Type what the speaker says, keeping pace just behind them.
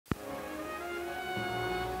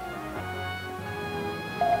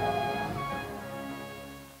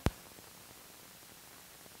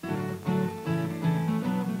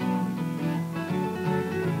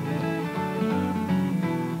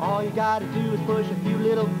All you gotta do is push a few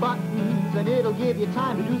little buttons and it'll give you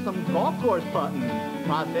time to do some golf course putting.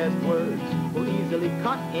 Processed words will easily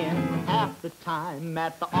cut in half the time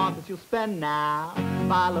at the office you'll spend now.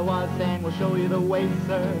 Follow us and we'll show you the way,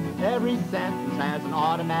 sir. Every sentence has an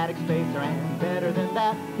automatic spacer, and better than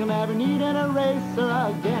that, you'll never need an eraser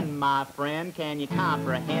again, my friend. Can you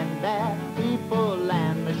comprehend that? People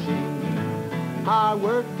and machine are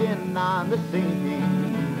working on the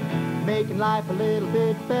scene, making life a little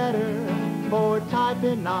bit better for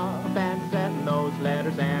typing up and sending those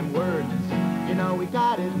letters and words. You know we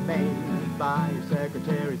got it made by your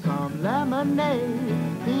secretary some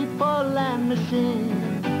lemonade. People and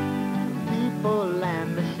machine, people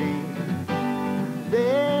and machine,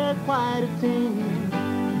 they're quite a team.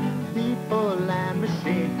 People and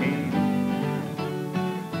machine.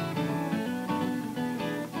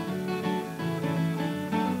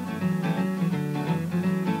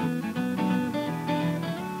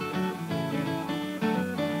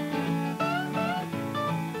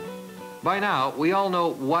 By now, we all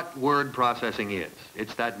know what word processing is.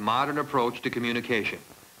 It's that modern approach to communication,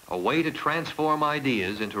 a way to transform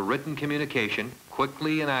ideas into written communication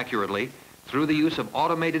quickly and accurately through the use of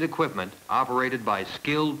automated equipment operated by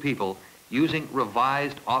skilled people using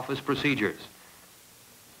revised office procedures.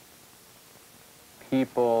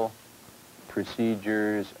 People,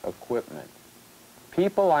 procedures, equipment.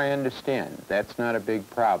 People, I understand. That's not a big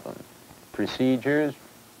problem. Procedures,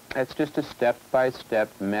 that's just a step-by-step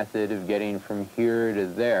method of getting from here to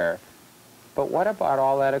there. But what about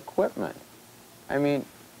all that equipment? I mean,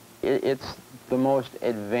 it's the most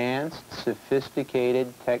advanced,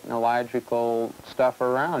 sophisticated, technological stuff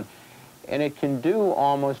around, and it can do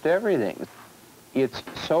almost everything. It's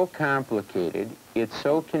so complicated, it's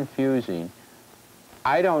so confusing,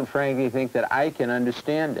 I don't frankly think that I can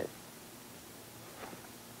understand it.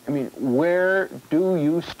 I mean, where do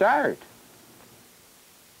you start?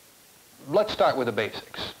 Let's start with the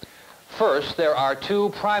basics. First, there are two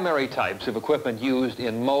primary types of equipment used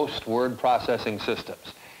in most word processing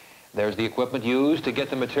systems. There's the equipment used to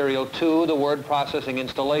get the material to the word processing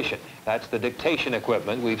installation. That's the dictation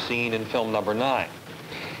equipment we've seen in film number 9.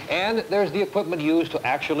 And there's the equipment used to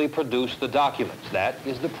actually produce the documents. That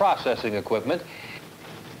is the processing equipment.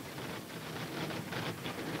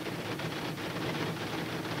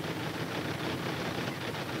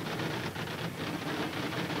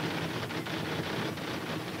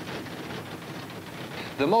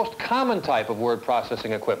 The most common type of word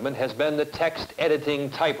processing equipment has been the text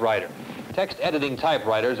editing typewriter. Text editing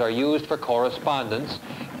typewriters are used for correspondence,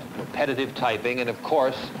 repetitive typing, and of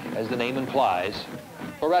course, as the name implies,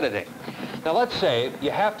 for editing. Now let's say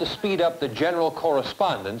you have to speed up the general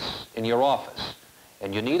correspondence in your office,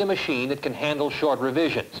 and you need a machine that can handle short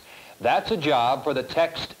revisions. That's a job for the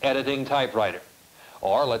text editing typewriter.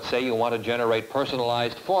 Or let's say you want to generate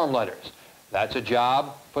personalized form letters. That's a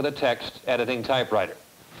job for the text editing typewriter.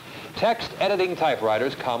 Text editing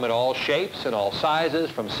typewriters come in all shapes and all sizes,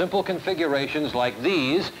 from simple configurations like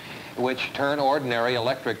these, which turn ordinary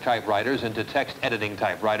electric typewriters into text editing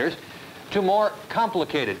typewriters, to more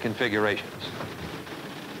complicated configurations.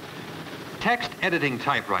 Text editing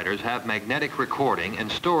typewriters have magnetic recording and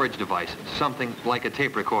storage devices, something like a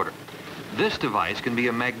tape recorder. This device can be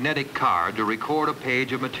a magnetic card to record a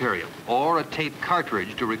page of material, or a tape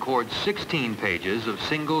cartridge to record 16 pages of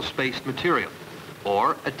single-spaced material,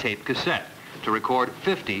 or a tape cassette to record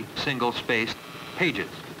 50 single-spaced pages.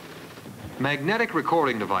 Magnetic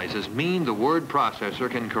recording devices mean the word processor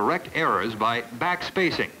can correct errors by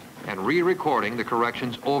backspacing and re-recording the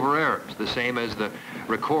corrections over errors, the same as the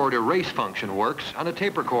record erase function works on a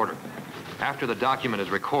tape recorder. After the document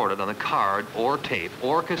is recorded on the card or tape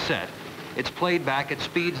or cassette, it's played back at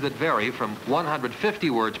speeds that vary from 150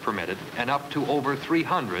 words per minute and up to over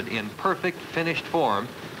 300 in perfect finished form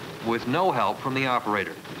with no help from the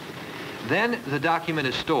operator. Then the document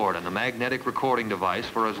is stored on the magnetic recording device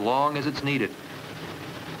for as long as it's needed.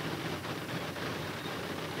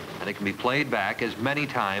 And it can be played back as many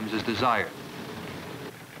times as desired.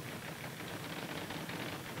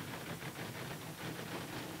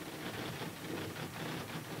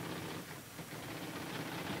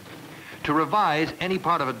 To revise any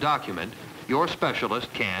part of a document, your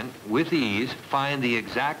specialist can, with ease, find the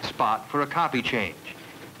exact spot for a copy change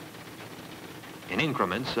in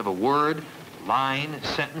increments of a word, line,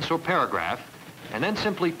 sentence, or paragraph, and then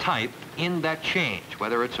simply type in that change,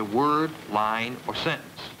 whether it's a word, line, or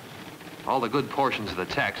sentence. All the good portions of the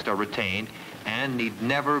text are retained and need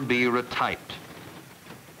never be retyped.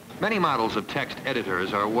 Many models of text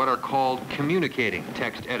editors are what are called communicating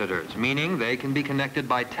text editors, meaning they can be connected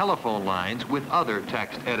by telephone lines with other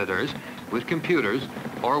text editors, with computers,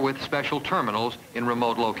 or with special terminals in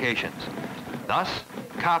remote locations. Thus,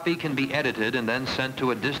 copy can be edited and then sent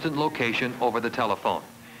to a distant location over the telephone.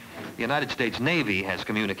 The United States Navy has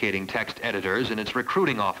communicating text editors in its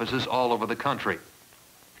recruiting offices all over the country.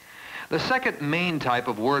 The second main type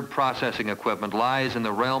of word processing equipment lies in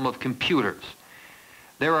the realm of computers.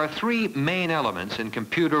 There are three main elements in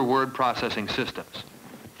computer word processing systems.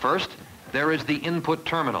 First, there is the input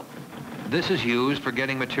terminal. This is used for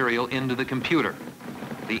getting material into the computer.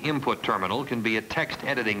 The input terminal can be a text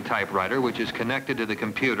editing typewriter which is connected to the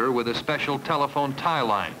computer with a special telephone tie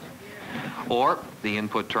line. Or the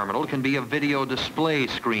input terminal can be a video display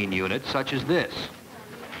screen unit such as this.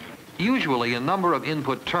 Usually a number of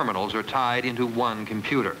input terminals are tied into one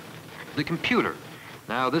computer. The computer.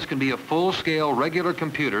 Now this can be a full-scale regular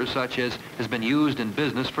computer such as has been used in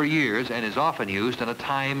business for years and is often used on a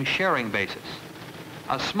time-sharing basis.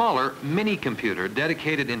 A smaller mini-computer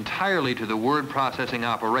dedicated entirely to the word processing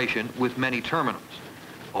operation with many terminals.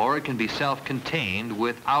 Or it can be self-contained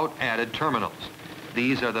without added terminals.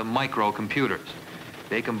 These are the microcomputers.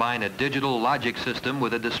 They combine a digital logic system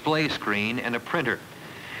with a display screen and a printer.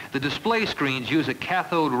 The display screens use a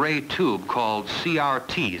cathode ray tube called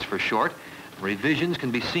CRTs for short. Revisions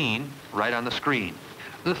can be seen right on the screen.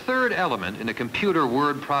 The third element in a computer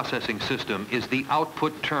word processing system is the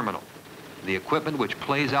output terminal, the equipment which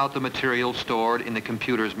plays out the material stored in the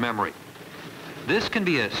computer's memory. This can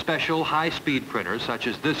be a special high-speed printer such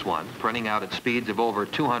as this one, printing out at speeds of over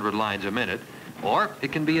 200 lines a minute, or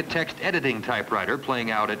it can be a text editing typewriter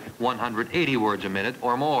playing out at 180 words a minute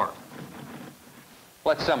or more.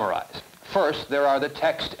 Let's summarize. First, there are the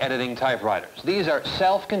text editing typewriters. These are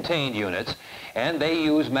self-contained units, and they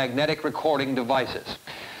use magnetic recording devices.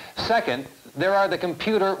 Second, there are the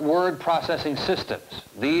computer word processing systems.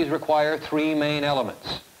 These require three main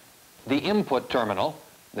elements: the input terminal,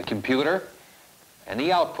 the computer, and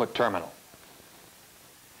the output terminal.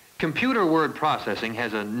 Computer word processing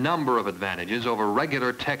has a number of advantages over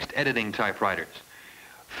regular text editing typewriters.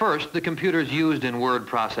 First, the computers used in word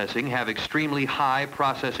processing have extremely high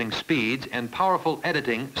processing speeds and powerful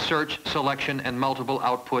editing, search, selection, and multiple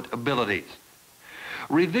output abilities.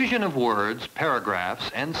 Revision of words, paragraphs,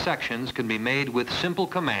 and sections can be made with simple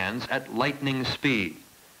commands at lightning speed.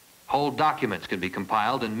 Whole documents can be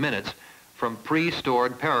compiled in minutes from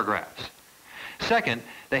pre-stored paragraphs. Second,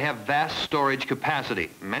 they have vast storage capacity,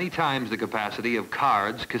 many times the capacity of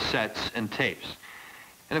cards, cassettes, and tapes.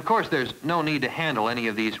 And of course, there's no need to handle any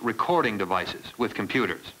of these recording devices with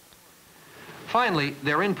computers. Finally,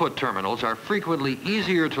 their input terminals are frequently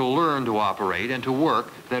easier to learn to operate and to work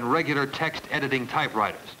than regular text editing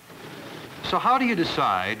typewriters. So how do you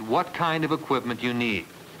decide what kind of equipment you need?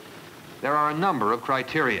 There are a number of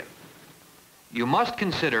criteria. You must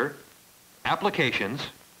consider applications,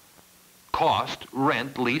 cost,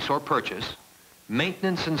 rent, lease, or purchase,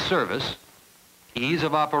 maintenance and service, ease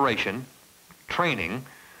of operation, training,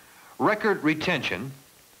 record retention,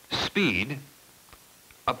 speed,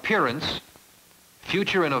 appearance,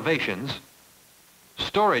 future innovations,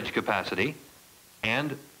 storage capacity,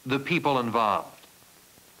 and the people involved.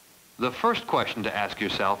 The first question to ask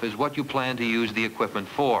yourself is what you plan to use the equipment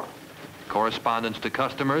for. Correspondence to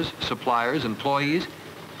customers, suppliers, employees,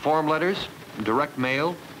 form letters, direct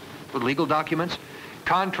mail, legal documents,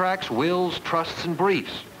 contracts, wills, trusts, and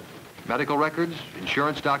briefs, medical records,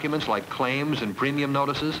 insurance documents like claims and premium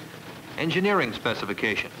notices, engineering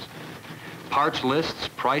specifications, parts lists,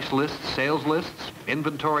 price lists, sales lists,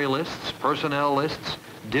 inventory lists, personnel lists,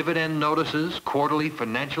 dividend notices, quarterly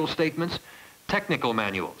financial statements, technical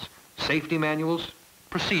manuals, safety manuals,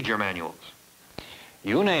 procedure manuals.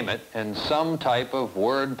 You name it, and some type of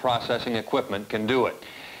word processing equipment can do it.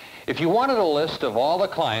 If you wanted a list of all the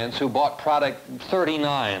clients who bought product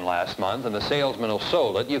 39 last month and the salesman who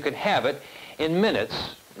sold it, you could have it in minutes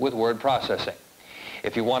with word processing.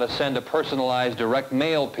 If you want to send a personalized direct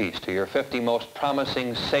mail piece to your 50 most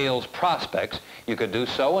promising sales prospects, you could do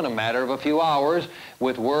so in a matter of a few hours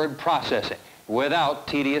with word processing without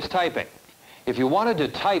tedious typing. If you wanted to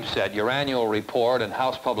typeset your annual report and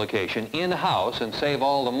house publication in-house and save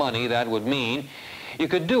all the money that would mean, you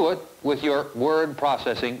could do it with your word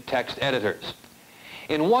processing text editors.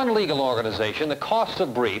 In one legal organization, the cost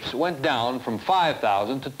of briefs went down from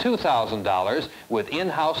 $5,000 to $2,000 with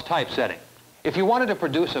in-house typesetting. If you wanted to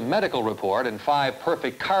produce a medical report in 5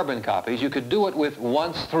 perfect carbon copies, you could do it with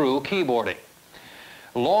once-through keyboarding.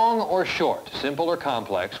 Long or short, simple or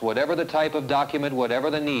complex, whatever the type of document, whatever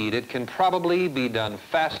the need, it can probably be done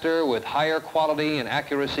faster with higher quality and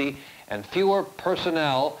accuracy and fewer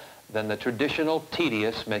personnel than the traditional,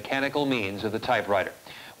 tedious, mechanical means of the typewriter.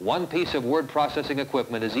 One piece of word processing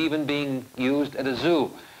equipment is even being used at a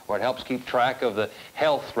zoo, where it helps keep track of the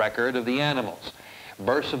health record of the animals.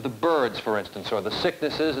 Births of the birds, for instance, or the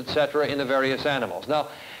sicknesses, etc., in the various animals. Now,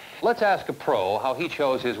 let's ask a pro how he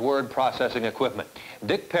chose his word processing equipment.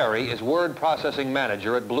 Dick Perry is word processing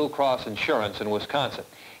manager at Blue Cross Insurance in Wisconsin.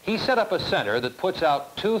 He set up a center that puts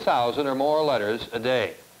out 2,000 or more letters a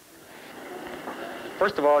day.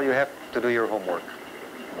 First of all, you have to do your homework.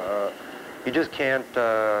 You just can't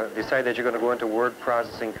decide that you're going to go into word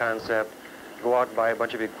processing concept, go out and buy a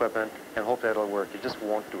bunch of equipment, and hope that it'll work. You just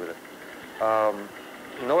won't do it.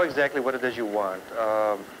 Know exactly what it is you want.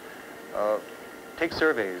 Take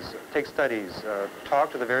surveys, take studies,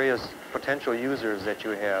 talk to the various potential users that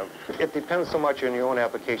you have. It depends so much on your own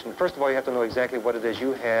application. First of all, you have to know exactly what it is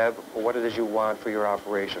you have or what it is you want for your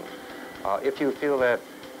operation. If you feel that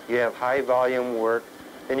you have high volume work,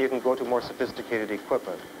 then you can go to more sophisticated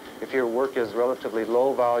equipment. If your work is relatively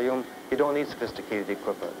low volume, you don't need sophisticated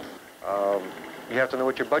equipment. You have to know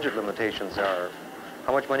what your budget limitations are.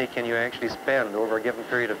 How much money can you actually spend over a given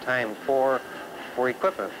period of time for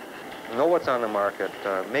equipment? Know what's on the market.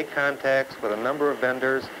 Make contacts with a number of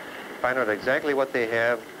vendors. Find out exactly what they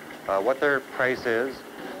have, what their price is.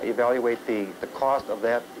 Evaluate the cost of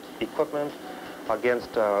that equipment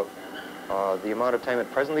against the amount of time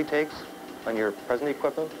it presently takes on your present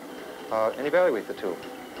equipment, and evaluate the two.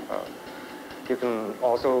 You can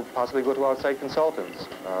also possibly go to outside consultants.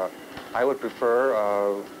 I would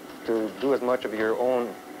prefer to do as much of your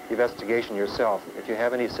own investigation yourself. If you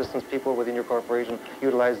have any assistance people within your corporation,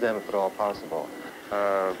 utilize them if at all possible.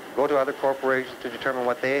 Go to other corporations to determine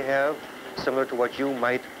what they have, similar to what you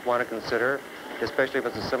might want to consider, especially if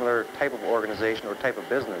it's a similar type of organization or type of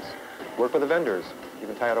business. Work with the vendors. You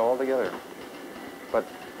can tie it all together. But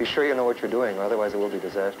be sure you know what you're doing, otherwise it will be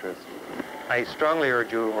disastrous. I strongly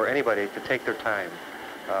urge you or anybody to take their time.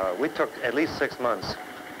 We took at least 6 months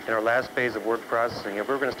in our last phase of word processing. If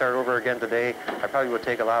we were going to start over again today, I probably would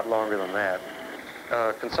take a lot longer than that.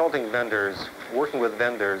 Consulting vendors, working with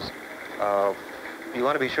vendors, you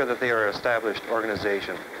want to be sure that they are an established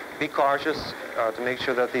organization. Be cautious to make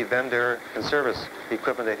sure that the vendor can service the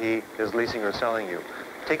equipment that he is leasing or selling you.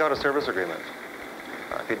 Take out a service agreement.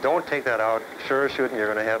 If you don't take that out, sure as shooting,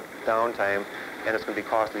 you're going to have downtime, and it's going to be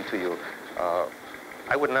costly to you.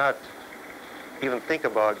 I would not even think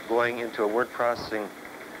about going into a word processing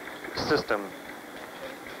system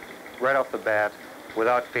right off the bat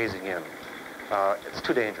without phasing in. It's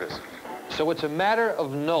too dangerous. So it's a matter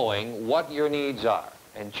of knowing what your needs are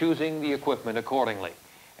and choosing the equipment accordingly.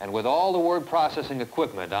 And with all the word processing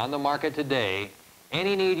equipment on the market today,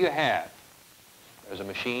 any need you have, there's a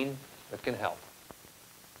machine that can help.